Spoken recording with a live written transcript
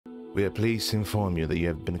We are pleased to inform you that you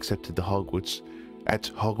have been accepted to Hogwarts at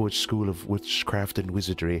Hogwarts School of Witchcraft and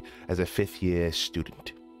Wizardry as a 5th year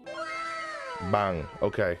student. Bang.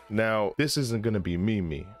 Okay, now this isn't gonna be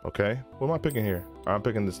me, okay? What am I picking here? I'm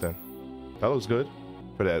picking this then. That looks good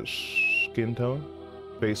for that skin tone.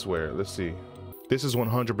 Face wear, let's see. This is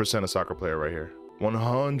 100% a soccer player right here.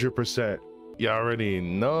 100%. You already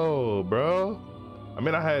know, bro. I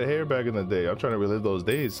mean, I had hair back in the day. I'm trying to relive those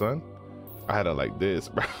days, son. I had it like this,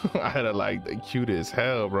 bro. I had it like the cute as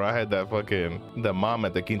hell, bro. I had that fucking, the mom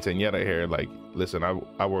at the quinceañera hair. Like, listen,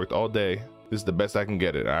 I worked all day. This is the best I can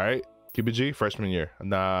get it, all right? Keep it G, freshman year. I'm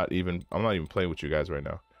not even playing with you guys right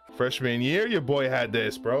now. Freshman year, your boy had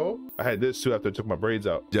this, bro. I had this too after I took my braids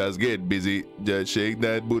out. Just get busy. Just shake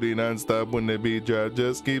that booty non-stop when the beat drop.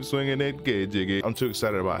 Just keep swinging it, get jiggy. I'm too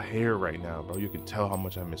excited about hair right now, bro. You can tell how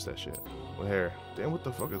much I miss that shit. What hair? Damn, what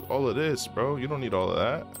the fuck is all of this, bro? You don't need all of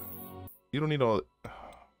that. You don't need all.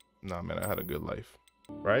 Nah, man, I had a good life.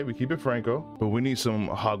 Right? We keep it Franco, but we need some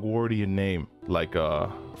Hogwartian name like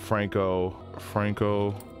Franco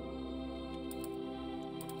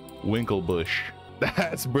Winklebush.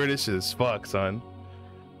 That's British as fuck, son.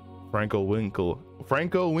 Franco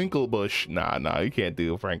Winklebush. Nah, you can't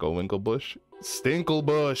do Franco Winklebush.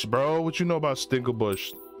 Stinklebush, bro. What you know about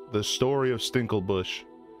Stinklebush? The story of Stinklebush.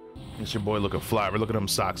 It's your boy looking fly. Look at them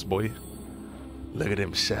socks, boy. Look at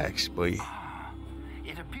them socks, boy.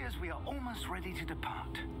 It appears we are almost ready to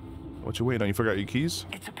depart. What you waiting on? You forgot your keys?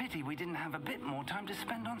 It's a pity we didn't have a bit more time to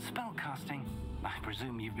spend on spellcasting. I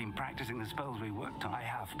presume you've been practicing the spells we worked on. I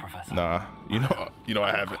have, Professor. Nah, you know I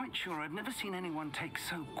haven't. I'm quite sure I've never seen anyone take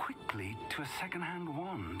so quickly to a second-hand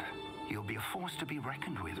wand. You'll be a force to be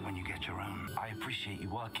reckoned with when you get your own. I appreciate you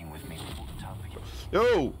working with me all the time.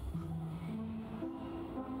 Yo!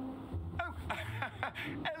 Oh,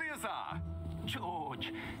 Eleazar!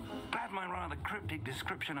 George, glad my rather cryptic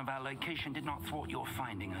description of our location did not thwart your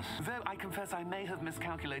finding us. Though I confess I may have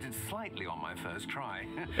miscalculated slightly on my first try.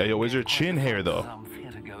 Hey, yo, where's your chin hair, though? Some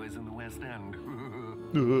theatergoers in the West End.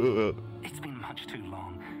 It's been much too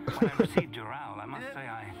long. When I received your owl, I must say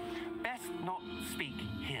I best not speak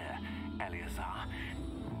here, Eleazar.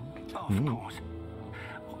 Of course.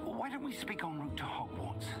 Why don't we speak en route to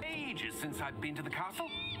Hogwarts? Ages since I'd been to the castle.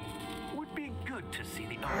 Would be good to see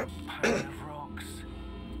the old pile of rocks.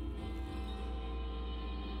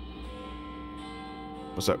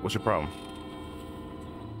 What's up? What's your problem?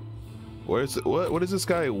 Where's what is this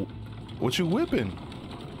guy? What you whipping?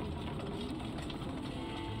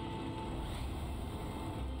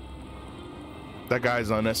 That guy's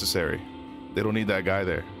unnecessary. They don't need that guy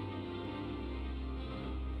there.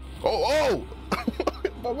 Oh!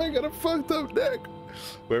 My man got a fucked up neck.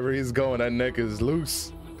 Wherever he's going, that neck is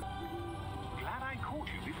loose. Glad I caught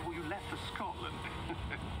you before you left for Scotland.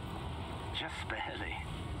 Just barely.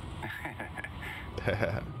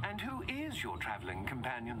 And who is your traveling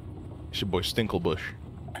companion? It's your boy Stinklebush.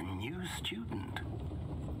 A new student.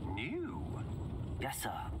 New? Yes,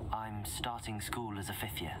 sir. I'm starting school as a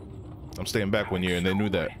 5th year. I'm staying back 1 year, and they knew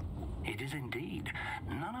that. It is indeed.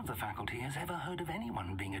 None of the faculty has ever heard of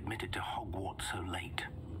anyone being admitted to Hogwarts so late.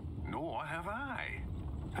 Nor have I.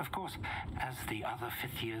 Of course, as the other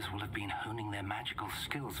 5th years will have been honing their magical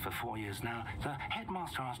skills for 4 years now, the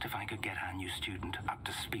headmaster asked if I could get our new student up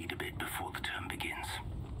to speed a bit before the term begins.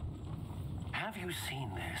 Have you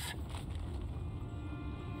seen this?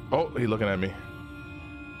 Oh, he looking at me.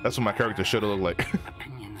 That's what my character should have looked like.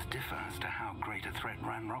 Opinions differ as to how great a threat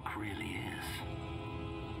Ranrock really is.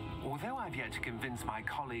 Although I've yet to convince my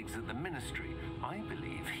colleagues at the Ministry, I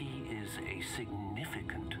believe he is a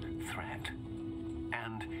significant threat.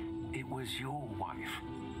 And it was your wife,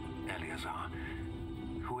 Eleazar,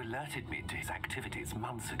 who alerted me to his activities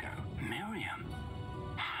months ago. Miriam?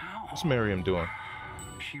 How? What's Miriam doing?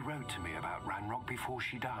 She wrote to me about Ranrock before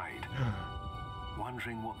she died,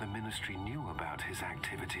 wondering what the Ministry knew about his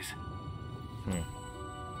activities.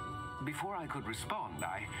 Before I could respond,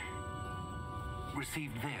 I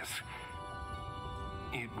received this.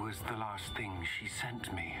 It was the last thing she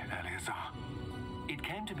sent me, Eleazar. It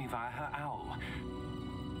came to me via her owl,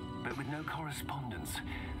 but with no correspondence.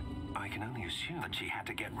 I can only assume that she had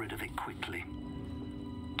to get rid of it quickly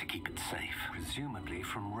to keep it safe. Presumably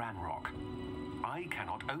from Ranrock. I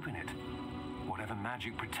cannot open it. Whatever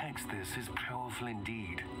magic protects this is powerful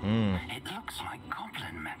indeed. It looks like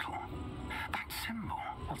goblin metal. That symbol.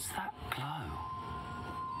 What's that glow?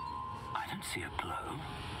 I don't see a glow.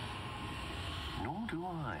 Nor do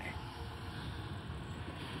I.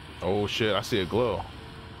 Oh shit, I see a glow.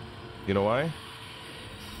 You know why?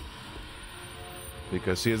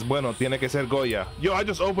 Because si es bueno, tiene que ser Goya. Yo, I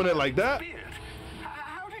just opened it like that. Beard,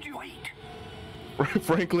 how did you eat?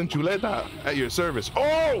 Franklin Chuleta at your service.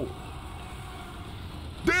 Oh!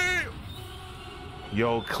 Damn!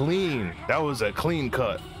 Yo, clean. That was a clean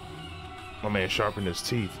cut. My man sharpened his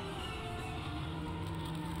teeth.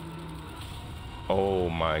 Oh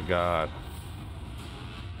my God.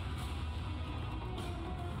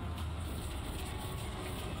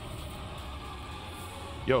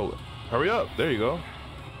 Yo, hurry up. There you go.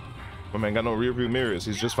 My man got no rear view mirrors.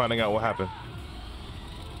 He's just finding out what happened.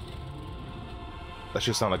 That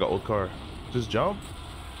should sound like an old car. Just jump.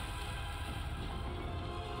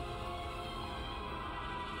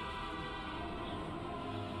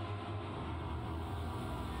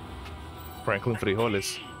 Franklin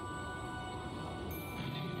Frijoles.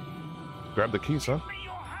 Grab the keys, huh?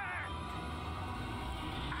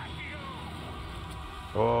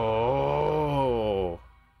 Oh.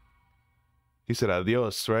 He said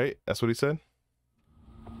adios, right? That's what he said?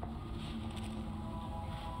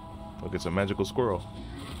 Look, it's a magical squirrel.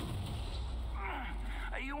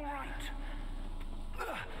 Are you all right?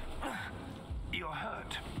 You're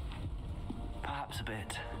hurt. Perhaps a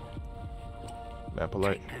bit. Man,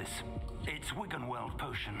 polite. Take this. It's Wiggenweld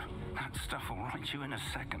potion. That stuff will right you in a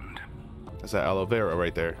second. That's that aloe vera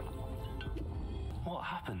right there. What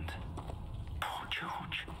happened? Poor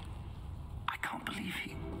George. I can't believe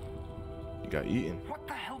he... You got eaten. What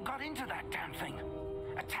the hell got into that damn thing?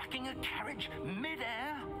 Attacking a carriage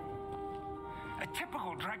mid-air? A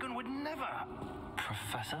typical dragon would never.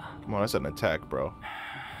 Professor? Come on, that's an attack, bro.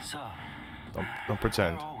 Sir? Don't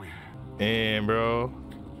pretend. Where are we? And bro,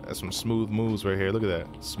 that's some smooth moves right here. Look at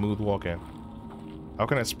that. Smooth walking. How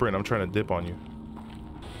can I sprint? I'm trying to dip on you.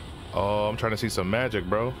 Oh, I'm trying to see some magic,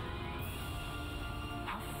 bro.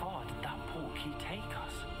 How far did that portkey take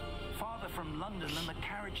us? Farther from London than the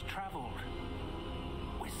carriage travelled.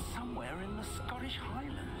 We're somewhere in the Scottish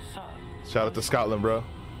Highlands. Sir? Shout out to Scotland, bro.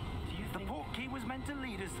 Do you The think... portkey was meant to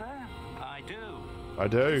lead us there. I do. I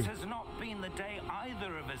do. This has not been the day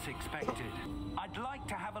either of us expected. I'd like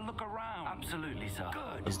to have a look around. Absolutely, sir.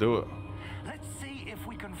 Good. Let's do it. Let's see if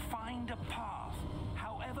we can find a path,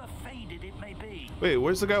 however faded it may be. Wait,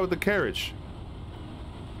 where's the guy with the carriage?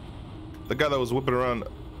 The guy that was whipping around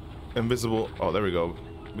invisible. Oh, there we go.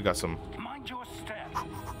 We got some. Mind your step.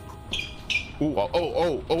 Ooh,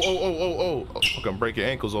 oh. Fucking break your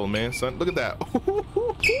ankles, old man, son. Look at that.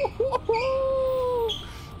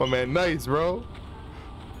 My man, nice, bro.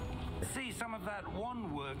 See some of that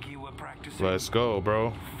one work you were practicing. Let's go,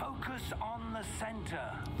 bro. Focus on the center.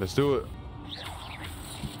 Let's do it.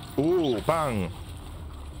 Ooh, bang.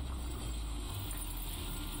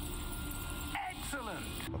 Excellent.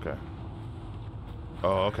 Okay.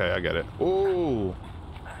 Oh, okay, I get it. Ooh.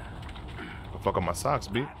 Fuck on my socks,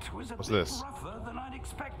 B. That was a What's bit this? rougher than I'd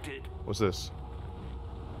expected. What's this?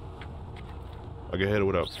 I get hit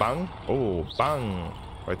with a bang. Oh, bang.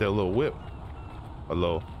 Right there, a little whip. A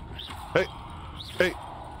little. Hey. Hey.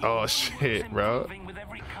 Oh, shit, bro. Improving with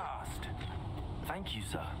every cast. Thank you,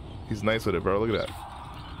 sir. He's nice with it, bro. Look at that.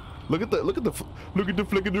 Look at the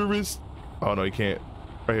flick of the wrist. Oh, no, you can't.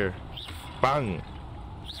 Right here. Bang.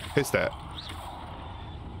 Hits that.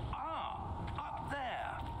 Up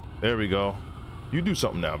there. There we go. You do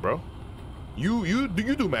something now, bro. You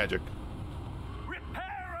do magic.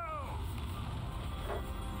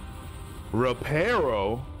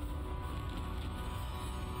 Reparo?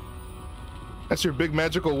 That's your big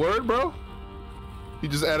magical word, bro? You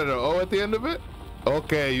just added an O at the end of it?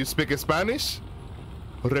 Okay, you speak Spanish?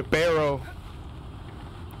 Reparo.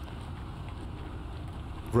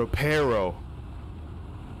 Reparo.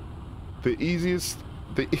 The easiest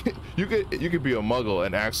you could be a muggle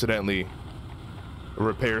and accidentally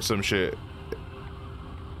repair some shit.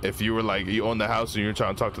 If you were like, you own the house and you're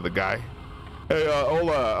trying to talk to the guy. Hey,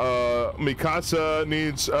 hola, mi casa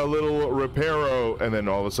needs a little reparo, and then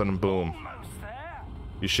all of a sudden, boom, Almost there.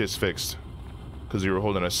 your shit's fixed. Because you were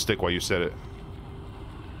holding a stick while you said it.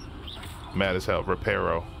 Mad as hell,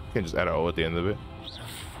 reparo. You can't just add an O at the end of it.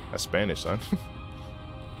 That's Spanish, son.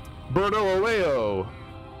 Berto Arroyo.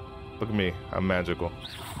 Look at me, I'm magical.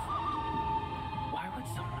 Why would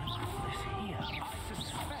someone put this here? I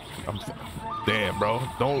suspect. Damn, bro.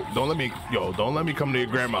 Don't let me, don't let me come to your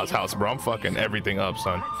grandma's house, bro. I'm fucking everything up,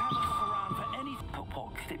 son. Let's have a look around for any. But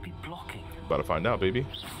what could it be blocking? About to find out, baby.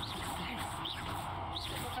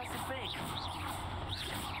 Professor Big.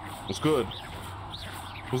 What's good?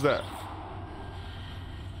 Who's that?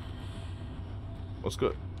 What's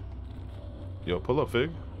good? Yo, pull up,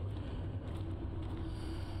 Fig.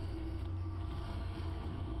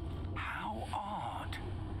 How odd.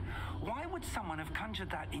 Why would someone have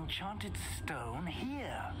conjured that enchanted stone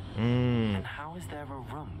here? And how is there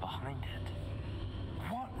a room behind it?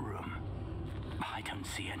 What room? I I don't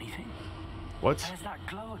see anything. What? There's that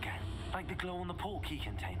glow again, like the glow on the portkey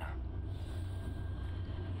container.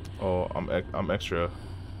 Oh, I'm extra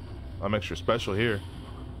special here.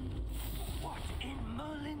 What in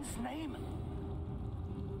Merlin's name?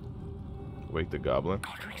 Wake the goblin.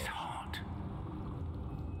 Godric's heart.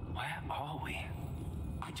 Where are we?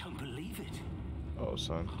 I don't believe it. Oh,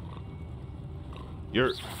 son.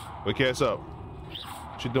 Wake your ass up.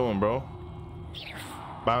 What you doing, bro?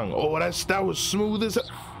 Bang. Oh, that was smooth as hell.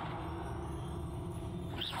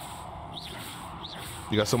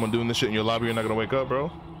 You got someone doing this shit in your lobby, you're not gonna wake up,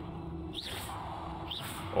 bro?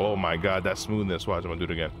 Oh my god, that smoothness. Watch, I'm gonna do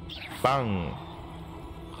it again. Bang.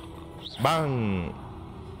 Bang.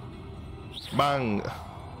 Bang.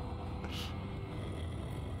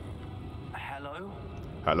 Hello?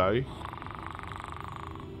 Hello?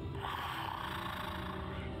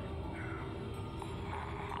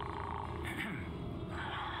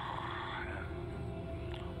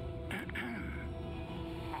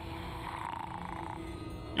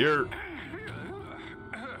 You're...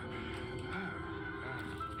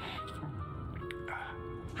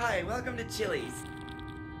 Hi, welcome to Chili's.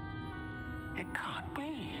 It can't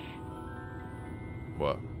be.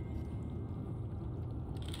 What?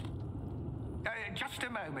 Just a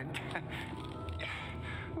moment.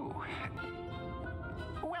 Ooh.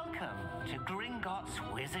 Welcome to Gringotts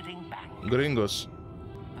Wizarding Bank. Gringos.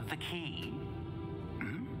 The key.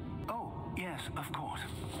 Hmm? Oh, yes, of course.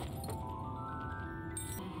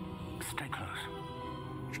 Stay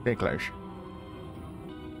close. Stay close.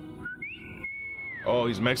 Oh,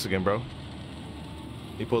 he's Mexican, bro.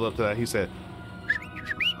 He pulled up to that. He said,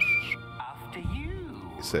 After you.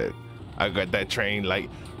 he said, I got that train like.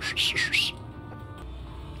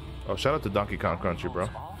 Oh, shout out to Donkey Kong Country, bro.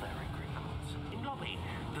 Are there in Gringotts? In lobby,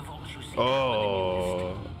 the vaults you see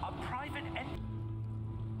Oh. are private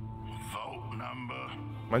Vault number.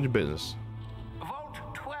 Mind your business. Vault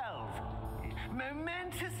 12.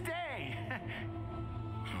 Momentous day.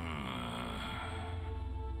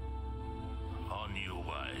 On your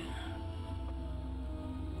way.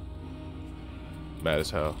 Mad as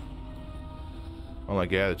hell. I don't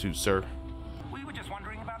like your attitude, sir. We were just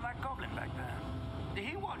wondering about that goblin back there.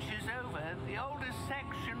 He watches over the oldest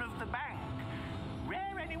section of the bank.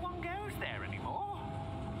 Rare anyone goes there anymore.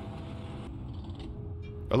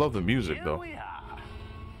 I love the music, Here though. we are.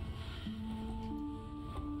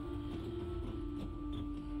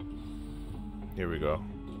 Here we go.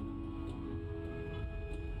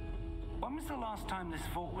 When was the last time this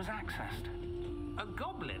vault was accessed? A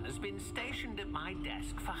goblin has been stationed at my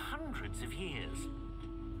desk for hundreds of years.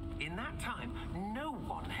 In that time, no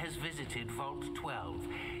one has visited Vault 12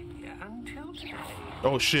 until today.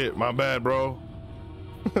 Oh shit, my bad, bro.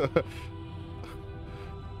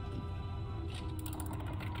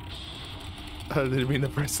 I didn't mean to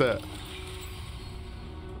press that.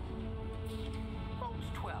 Vault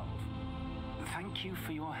 12. Thank you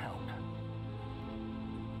for your help.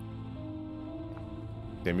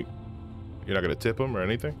 Damn, you're not gonna tip him or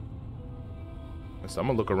anything? I'm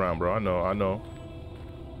gonna look around, bro. I know.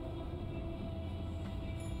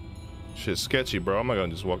 Shit's sketchy, bro. I'm not gonna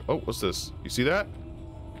just walk. Oh, what's this? You see that?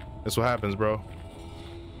 That's what happens, bro.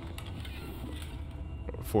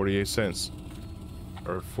 48 cents.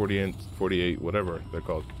 Or 48, whatever they're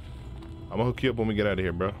called. I'm gonna hook you up when we get out of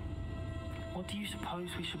here, bro. What do you suppose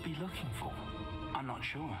we should be looking for? I'm not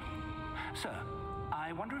sure. Sir,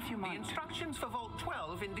 I wonder if you might... The instructions for Vault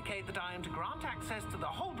 12 indicate that I am to grant access to the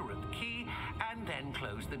holder of the key and then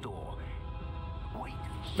close the door. Wait.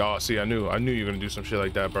 Oh, see, I knew you were gonna do some shit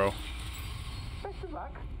like that, bro. Best of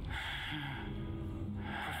luck.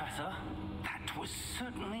 Professor, that was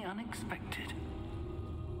certainly unexpected.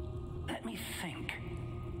 Let me think.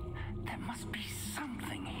 There must be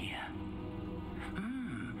something here.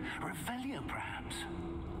 Revelio, perhaps.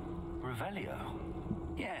 Revelio?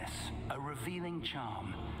 Yes, a revealing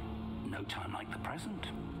charm. No time like the present.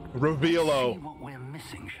 Revelo. Let's see what we're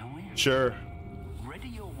missing, shall we? Sure. Ready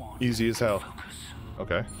your wand. Easy as hell. Focus.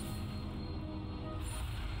 Okay.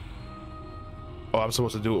 Oh, I'm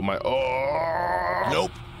supposed to do it with my... Oh!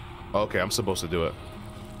 Nope. Okay, I'm supposed to do it.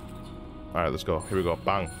 All right, let's go. Here we go.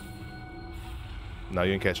 Bang. Now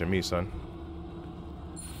you ain't catching me, son.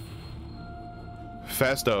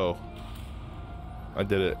 Fasto. I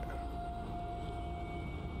did it.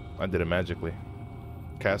 I did it magically.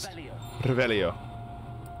 Cast. Revelio.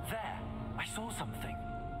 There, I saw something.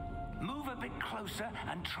 Move a bit closer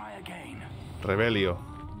and try again. Revelio.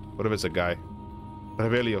 What if it's a guy?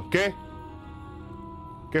 Revelio. ¿Qué?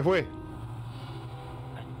 ¿Qué fue?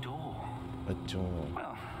 A door. A door.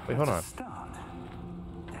 Well, Wait, hold on. Start.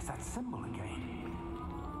 There's that symbol again.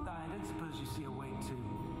 I don't suppose you see a way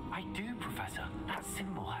I do, Professor. That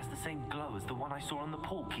symbol has the same glow as the one I saw on the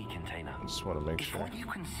port key container. I just want to make If sure. what you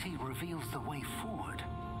can see reveals the way forward,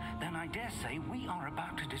 then I dare say we are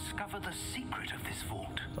about to discover the secret of this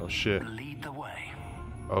vault. Oh shit. Lead the way.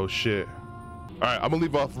 Oh shit. All right, I'm gonna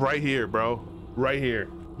leave off right here, bro. Right here.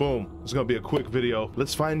 Boom. It's gonna be a quick video.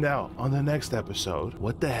 Let's find out on the next episode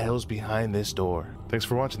what the hell's behind this door. Thanks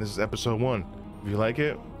for watching. This is episode 1. If you like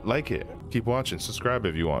it, keep watching. Subscribe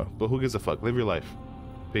if you want. But who gives a fuck? Live your life.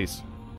 Peace.